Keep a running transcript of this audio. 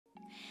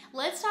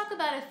let's talk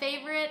about a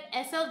favorite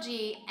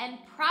SLG and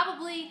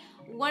probably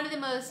one of the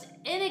most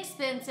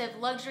inexpensive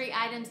luxury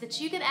items that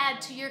you can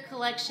add to your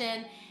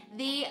collection,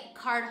 the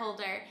card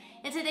holder.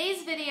 In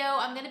today's video,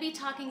 I'm going to be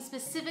talking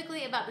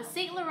specifically about the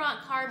Saint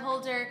Laurent card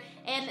holder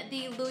and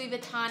the Louis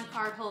Vuitton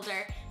card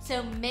holder,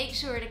 so make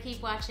sure to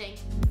keep watching.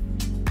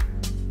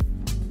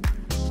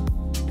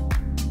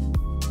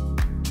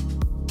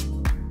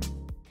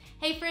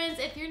 Hey friends,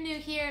 if you're new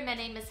here, my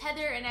name is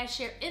Heather and I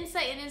share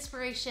insight and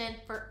inspiration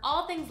for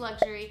all things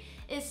luxury,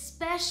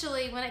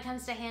 especially when it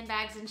comes to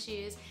handbags and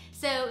shoes.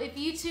 So if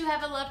you too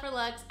have a love for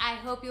Luxe, I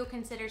hope you'll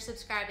consider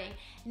subscribing.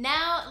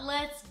 Now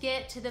let's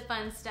get to the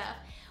fun stuff.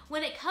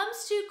 When it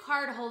comes to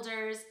card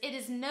holders, it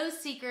is no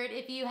secret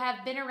if you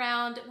have been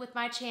around with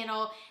my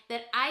channel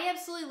that I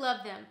absolutely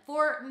love them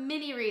for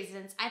many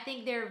reasons. I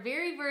think they're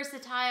very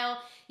versatile.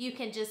 You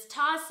can just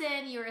toss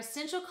in your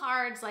essential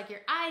cards like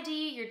your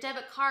ID, your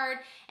debit card,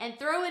 and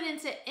throw it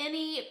into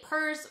any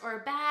purse or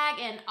bag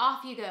and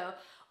off you go.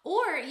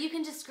 Or you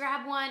can just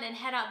grab one and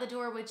head out the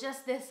door with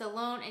just this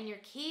alone and your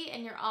key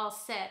and you're all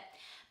set.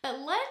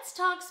 But let's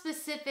talk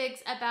specifics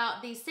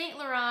about the Saint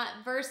Laurent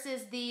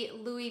versus the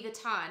Louis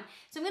Vuitton.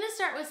 So I'm going to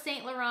start with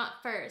Saint Laurent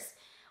first.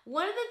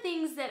 One of the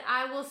things that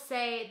I will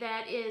say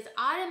that is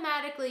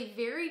automatically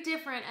very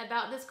different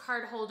about this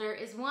card holder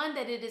is one,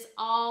 that it is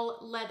all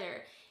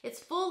leather. It's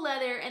full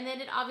leather, and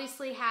then it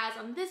obviously has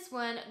on this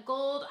one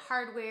gold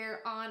hardware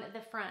on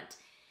the front.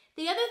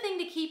 The other thing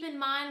to keep in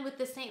mind with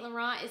the Saint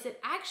Laurent is it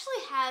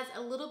actually has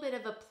a little bit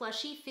of a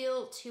plushy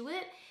feel to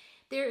it.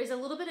 There is a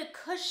little bit of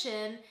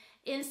cushion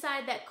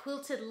inside that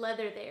quilted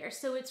leather there.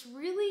 So it's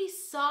really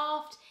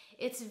soft,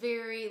 it's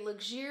very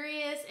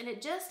luxurious, and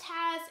it just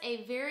has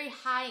a very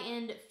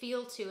high-end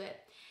feel to it.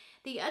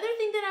 The other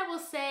thing that I will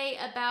say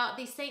about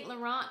the Saint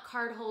Laurent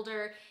card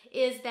holder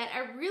is that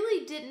I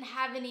really didn't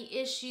have any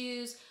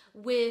issues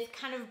with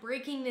kind of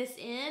breaking this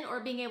in or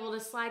being able to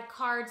slide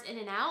cards in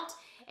and out.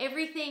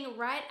 Everything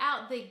right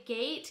out the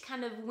gate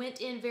kind of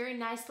went in very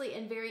nicely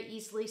and very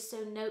easily,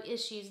 so no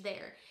issues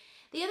there.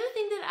 The other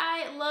thing that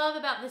I love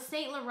about the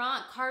Saint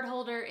Laurent card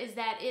holder is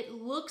that it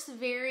looks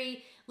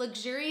very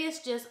luxurious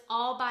just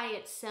all by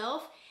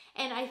itself.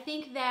 And I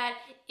think that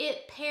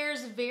it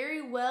pairs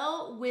very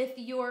well with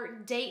your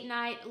date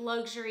night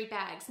luxury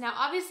bags. Now,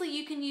 obviously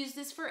you can use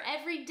this for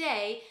every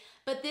day,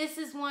 but this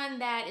is one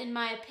that, in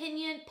my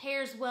opinion,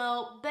 pairs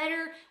well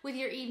better with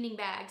your evening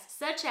bags,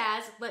 such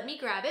as, let me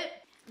grab it,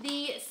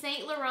 the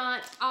Saint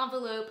Laurent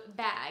envelope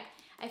bag.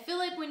 I feel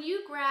like when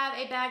you grab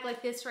a bag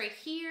like this right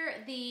here,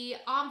 the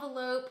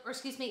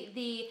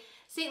the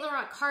Saint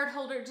Laurent card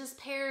holder just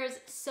pairs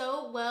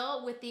so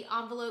well with the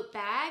envelope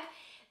bag.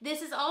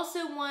 This is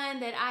also one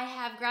that I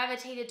have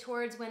gravitated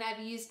towards when I've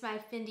used my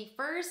Fendi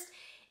first.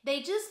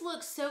 They just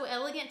look so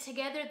elegant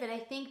together that I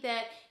think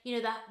that,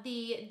 you know,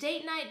 the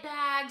date night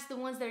bags, the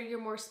ones that are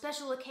your more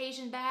special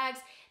occasion bags,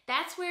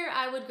 that's where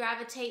I would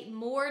gravitate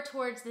more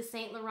towards the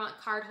Saint Laurent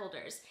card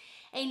holders.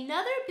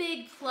 Another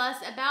big plus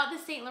about the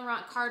Saint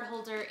Laurent card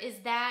holder is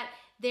that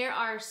there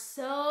are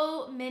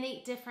so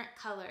many different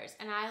colors,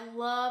 and I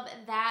love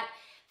that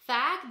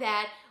fact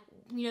that,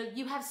 you know,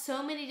 you have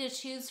so many to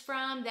choose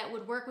from that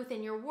would work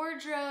within your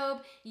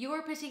wardrobe,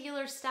 your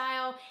particular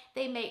style.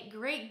 They make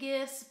great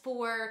gifts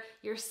for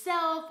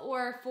yourself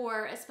or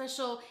for a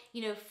special,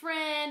 you know,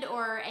 friend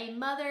or a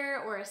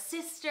mother or a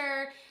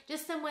sister,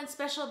 just someone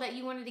special that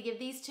you wanted to give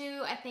these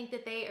to. I think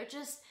that they are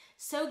just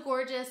so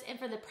gorgeous, and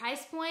for the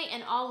price point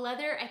and all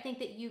leather, I think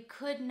that you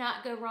could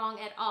not go wrong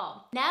at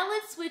all. Now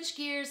let's switch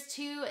gears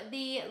to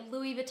the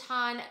Louis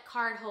Vuitton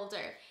card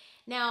holder.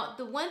 Now,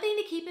 the one thing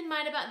to keep in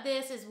mind about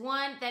this is,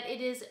 one, that it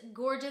is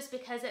gorgeous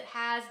because it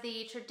has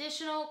the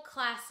traditional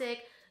classic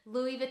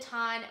Louis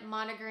Vuitton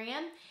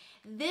monogram.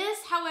 This,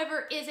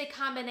 however, is a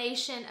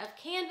combination of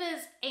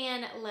canvas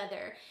and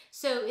leather.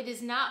 So it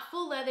is not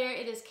full leather,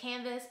 it is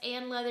canvas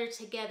and leather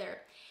together.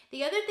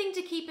 The other thing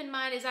to keep in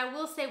mind is, I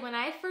will say, when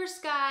I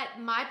first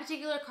got my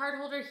particular card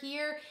holder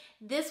here,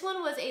 this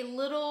one was a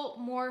little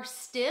more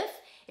stiff.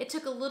 It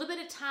took a little bit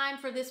of time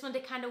for this one to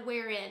kind of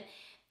wear in.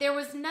 There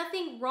was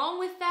nothing wrong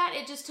with that.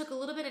 It just took a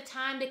little bit of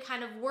time to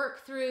kind of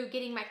work through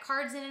getting my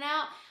cards in and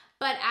out.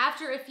 But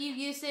after a few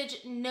usage,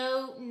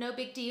 no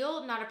big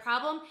deal, not a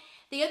problem.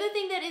 The other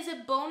thing that is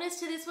a bonus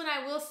to this one,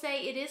 I will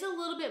say, it is a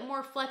little bit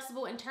more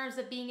flexible in terms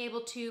of being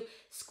able to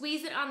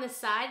squeeze it on the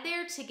side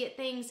there to get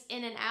things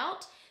in and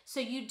out. So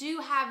you do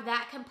have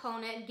that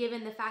component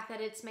given the fact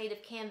that it's made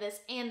of canvas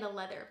and the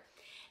leather.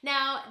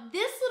 Now,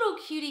 this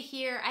little cutie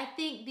here, I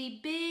think the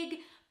big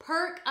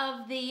perk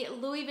of the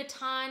Louis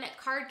Vuitton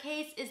card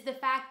case is the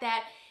fact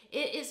that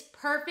it is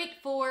perfect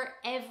for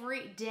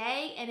every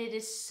day and it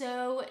is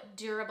so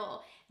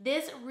durable.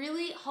 This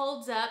really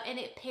holds up and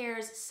it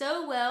pairs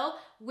so well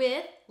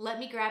with, let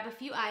me grab a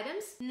few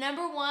items.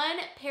 Number one,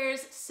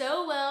 pairs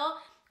so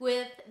well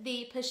with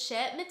the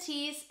Pochette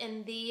Métis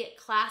in the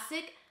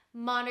classic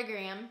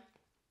monogram.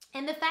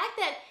 And the fact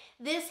that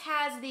this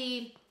has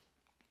the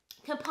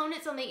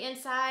components on the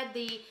inside,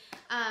 the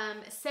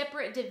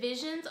separate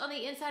divisions on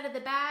the inside of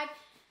the bag,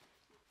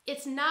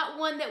 it's not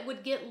one that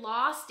would get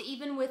lost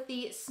even with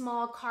the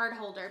small card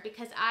holder,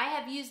 because I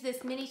have used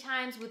this many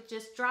times with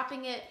just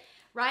dropping it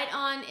right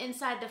on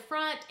inside the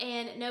front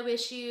and no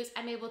issues.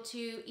 I'm able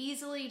to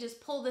easily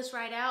just pull this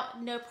right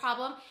out, no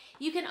problem.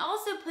 You can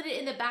also put it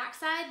in the back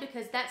side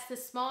because that's the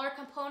smaller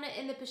component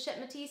in the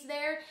pochette métis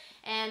there.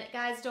 And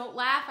guys, don't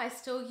laugh, I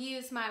still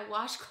use my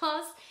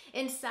washcloths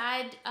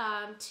inside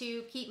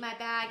to keep my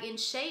bag in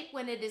shape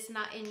when it is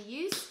not in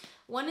use.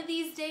 One of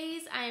these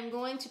days, I am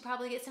going to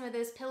probably get some of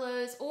those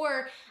pillows,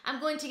 or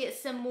I'm going to get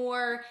some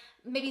more,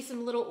 maybe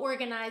some little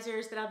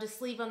organizers that I'll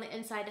just leave on the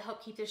inside to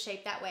help keep their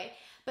shape that way.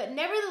 But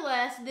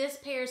nevertheless, this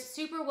pairs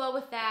super well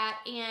with that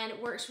and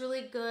works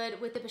really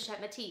good with the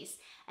pochette métis.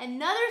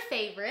 Another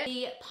favorite,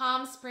 the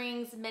Palm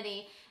Springs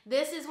Mini.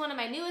 This is one of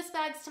my newest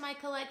bags to my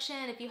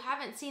collection. If you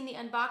haven't seen the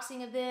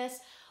unboxing of this,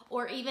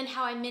 or even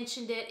how I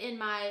mentioned it in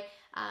my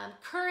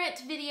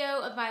current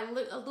video of my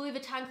Louis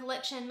Vuitton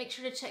collection, make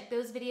sure to check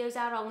those videos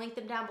out. I'll link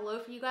them down below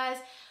for you guys.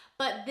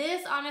 But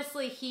this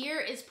honestly here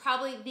is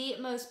probably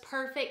the most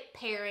perfect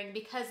pairing,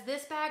 because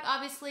this bag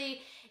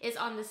obviously is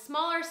on the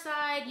smaller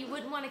side. You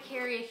wouldn't want to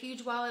carry a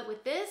huge wallet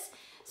with this.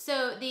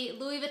 So the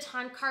Louis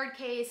Vuitton card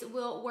case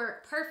will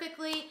work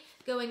perfectly,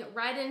 going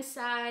right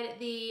inside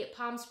the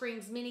Palm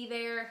Springs Mini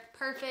there.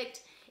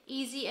 Perfect,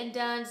 easy and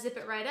done. Zip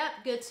it right up,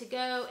 good to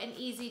go, and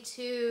easy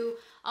to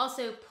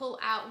also pull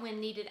out when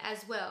needed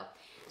as well.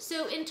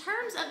 So in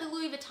terms of the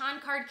Louis Vuitton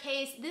card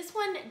case, this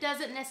one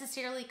doesn't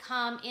necessarily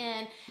come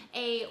in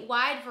a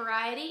wide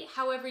variety.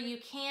 However, you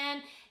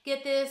can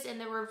get this in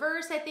the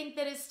reverse, I think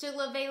that is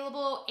still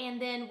available.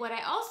 And then what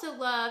I also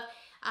love,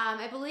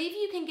 I believe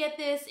you can get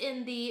this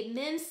in the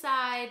men's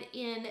side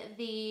in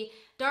the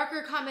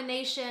darker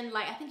combination.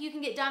 Like I think you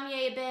can get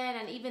damier ebene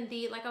and even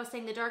the, like I was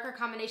saying, the darker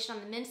combination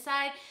on the men's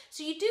side.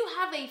 So you do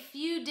have a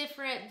few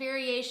different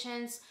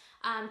variations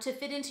to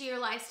fit into your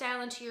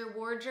lifestyle, into your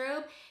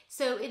wardrobe.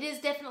 So it is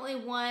definitely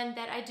one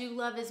that I do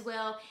love as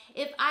well.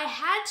 If I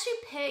had to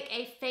pick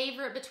a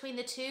favorite between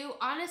the two,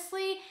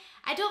 honestly,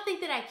 I don't think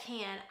that I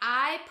can.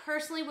 I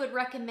personally would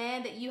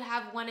recommend that you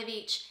have one of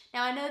each.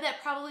 Now I know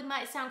that probably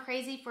might sound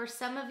crazy for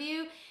some of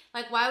you,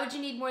 like why would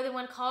you need more than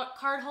one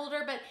card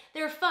holder, but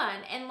they're fun.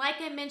 And like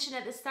I mentioned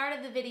at the start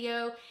of the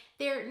video,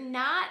 they're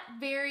not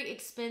very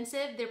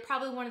expensive. They're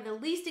probably one of the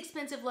least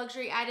expensive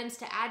luxury items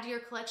to add to your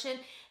collection.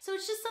 So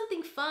it's just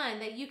something fun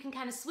that you can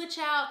kind of switch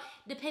out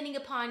depending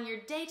upon your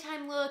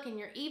daytime look and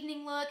your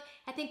evening look.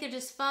 I think they're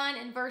just fun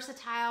and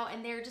versatile,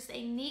 and they're just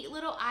a neat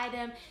little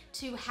item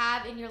to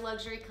have in your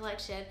luxury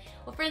collection.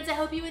 Well friends, I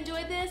hope you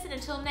enjoyed this, and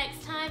until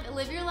next time,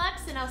 live your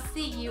luxe, and I'll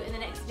see you in the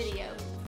next video.